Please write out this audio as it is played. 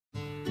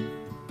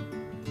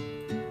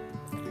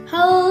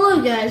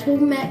Hello guys,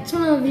 welcome back to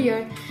another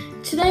video.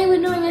 Today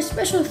we're doing a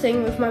special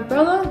thing with my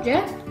brother,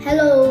 Jeff.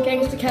 Hello.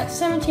 Gangster Cat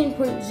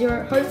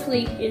 17.0.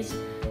 Hopefully his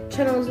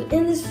channel is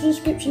in the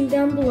description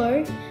down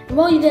below. And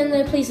while you're down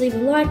there, please leave a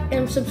like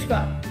and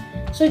subscribe.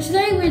 So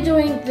today we're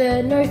doing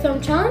the no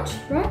thumb challenge,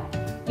 right?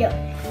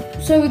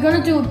 Yep. So we're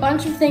gonna do a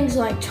bunch of things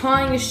like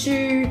tying a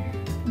shoe,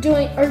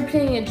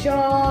 opening a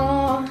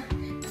jar,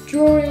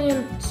 drawing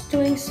and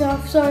doing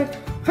stuff. So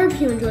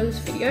hope you enjoy this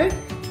video.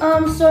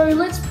 So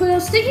let's put our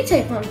sticky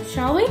tape on,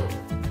 shall we?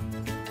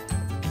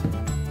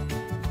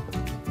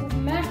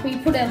 Back, we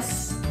put our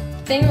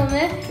thing on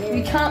there. Yeah.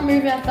 We can't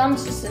move our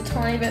thumbs just a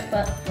tiny bit,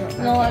 but we're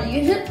not allowed to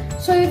use it.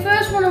 So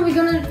first one, are we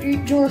gonna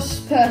draw a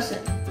person?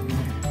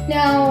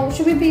 Now,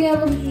 should we be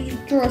able to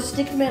draw a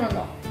stick man or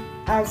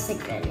not?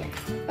 Stick man,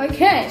 yeah.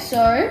 Okay,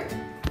 so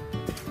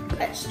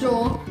let's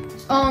draw.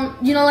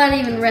 You're not allowed to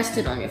even rest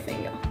it on your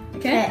finger.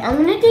 Okay. I'm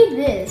gonna do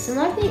this. It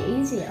might be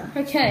easier.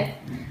 Okay.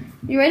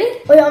 You ready?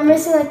 Wait, I'm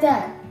missing like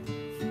that.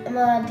 Am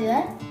I allowed to do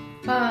that?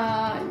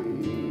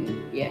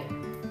 Yeah.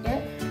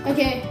 Yeah.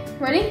 Okay,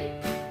 ready?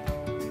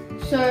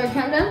 So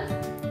countdown.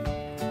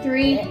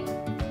 3,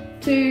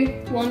 2,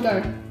 1,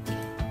 go.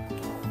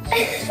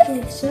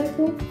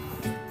 Circle.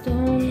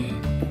 Down.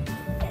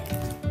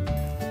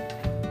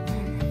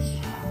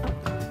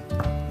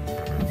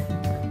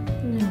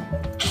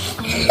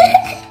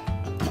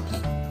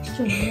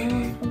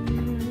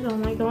 Oh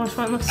my gosh,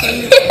 what looks so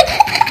good.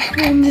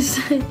 On this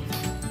side.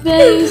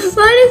 Face.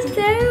 What is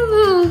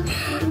terrible?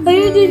 I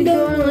didn't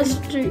know. Let's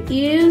do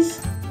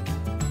ears.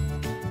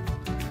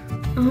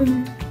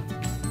 And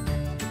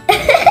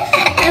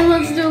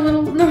let's do a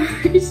little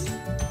nose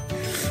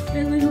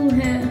and little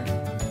hair.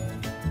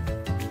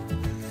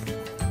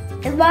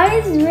 Mine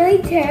is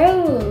really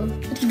terrible.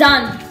 It's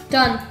done.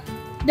 Done.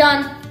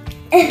 Yeah.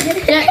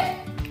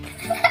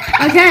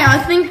 Okay,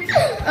 I think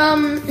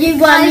You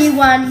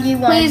won.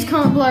 Please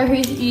comment below who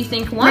you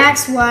think won.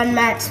 Max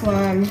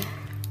won.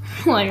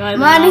 Oh my God,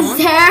 Mine is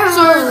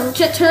terrible.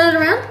 So turn it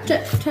around.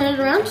 Turn it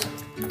around.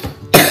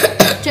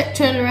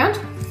 Turn it around.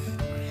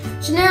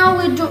 So now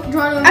we're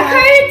drawing. I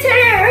couldn't turn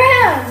it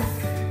around.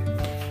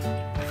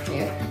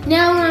 Yeah.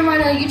 Now I'm gonna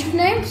write our YouTube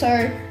name.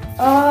 So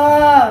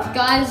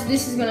guys,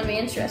 this is gonna be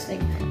interesting.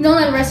 Don't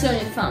let it rest on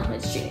your thumb.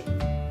 It's cheating.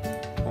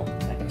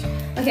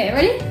 Okay,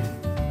 ready?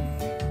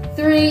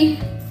 3,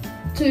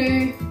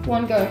 2,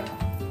 1, go.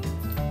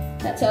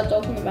 That's our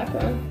dog in the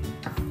background.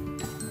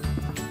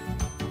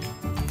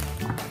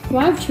 Do I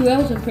have 2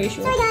 L's? I'm pretty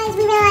sure. Sorry guys,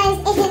 we realised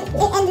it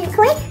ended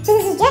recording. So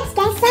this is Jeff's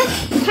Gangster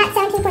Cat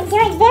 17.0.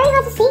 It's very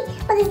hard to see,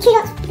 but there's 2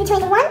 dots between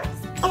the 1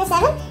 and the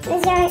 7, and the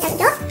 0 and the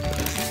dot.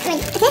 Okay, and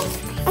this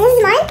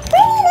is mine.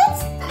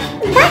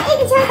 But you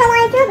can tell if I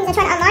line through because I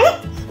try to unline it.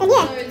 And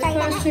yeah, So sorry the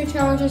about first that. 2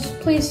 challenges,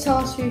 please tell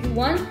us who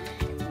won,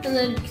 and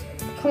then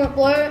comment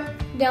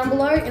down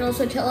below, and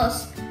also tell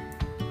us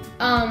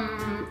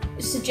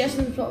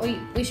suggestions what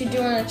we should do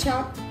on our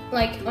channel,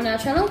 on our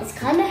channel. It's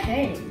kind of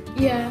hurting.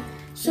 Yeah.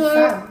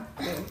 So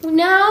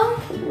now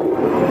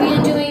we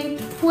are doing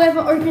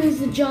whoever opens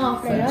the jar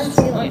first.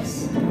 Okay.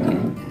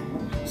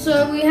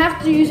 So we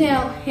have to use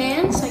our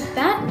hands like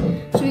that.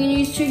 So we can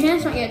use 2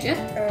 hands, not yet, Jeff.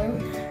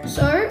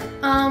 So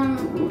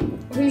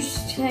who's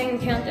saying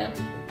the countdown?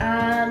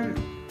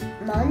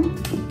 Mum.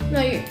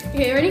 No, you.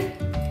 Okay, ready?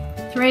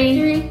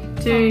 3,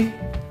 2,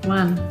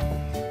 1.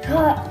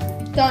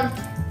 Done.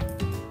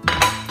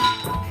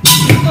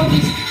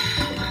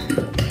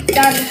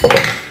 Done.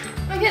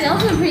 Okay, that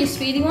was a pretty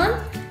speedy one,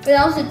 but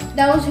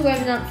that was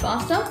whoever done it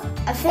faster.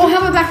 I think. Oh, how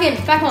about back in?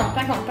 Back on.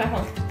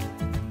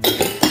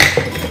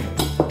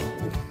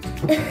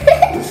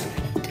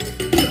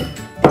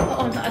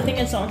 Oh, no, I think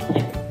it's on.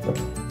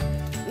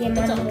 Yeah, It's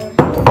mine. on.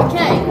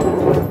 Okay,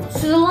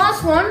 so the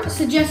last one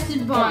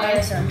suggested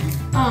by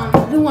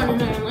the one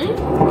and only.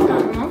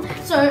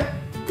 So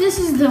this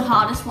is the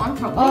hardest one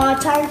probably.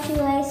 Tying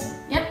shoelace.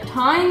 Yep,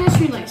 tying a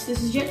shoelace.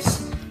 This is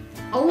Jeff's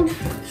old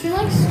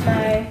shoelace.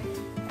 No,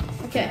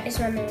 Okay. it's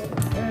my new.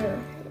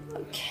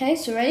 Okay,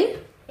 so ready?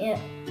 Yeah.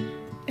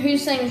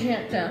 Who's saying the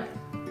countdown?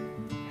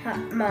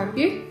 Mum.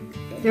 You?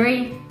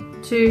 3,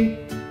 2,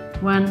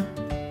 1.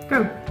 Go.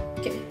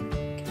 Okay.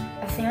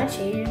 I think I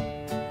cheated. I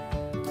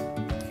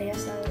think I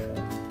started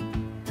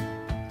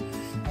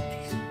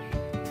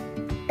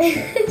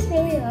first. It's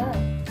really hard.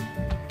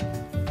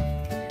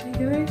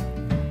 Here we go.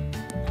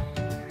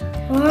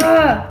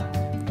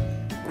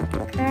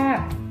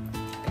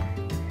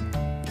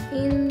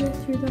 In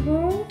through the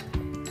hole.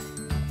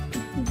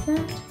 Like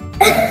that.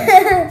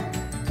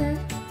 That.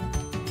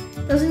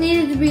 Does it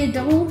need to be a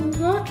double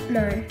knot?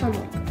 No. Oh my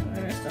God, I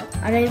messed up.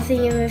 I don't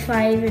think if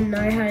I even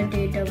know how to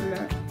do double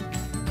knot.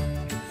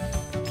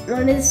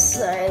 One is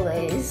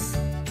sideways.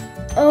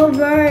 Oh,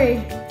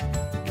 bro.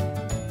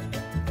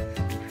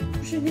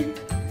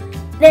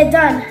 They're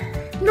done.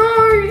 No,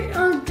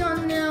 I'm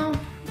done now.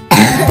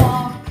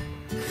 Oh.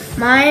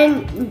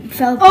 Mine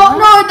fell Oh apart.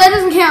 no, that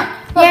doesn't count.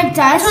 Yeah, it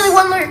does. There's only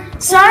one more.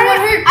 Sorry, one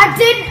more. I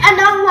did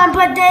another one,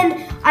 but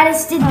then I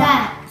just did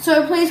that.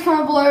 So please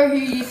comment below who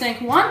you think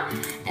won,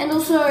 and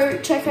also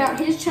check out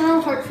his channel.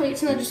 Hopefully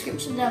it's in the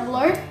description down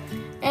below.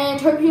 and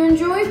hope you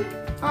enjoyed.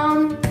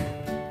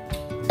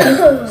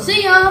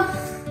 See ya.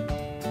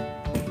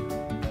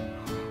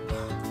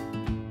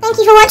 Thank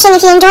you for watching.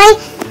 If you enjoyed,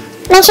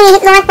 make sure you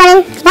hit the like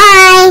button.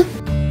 Bye.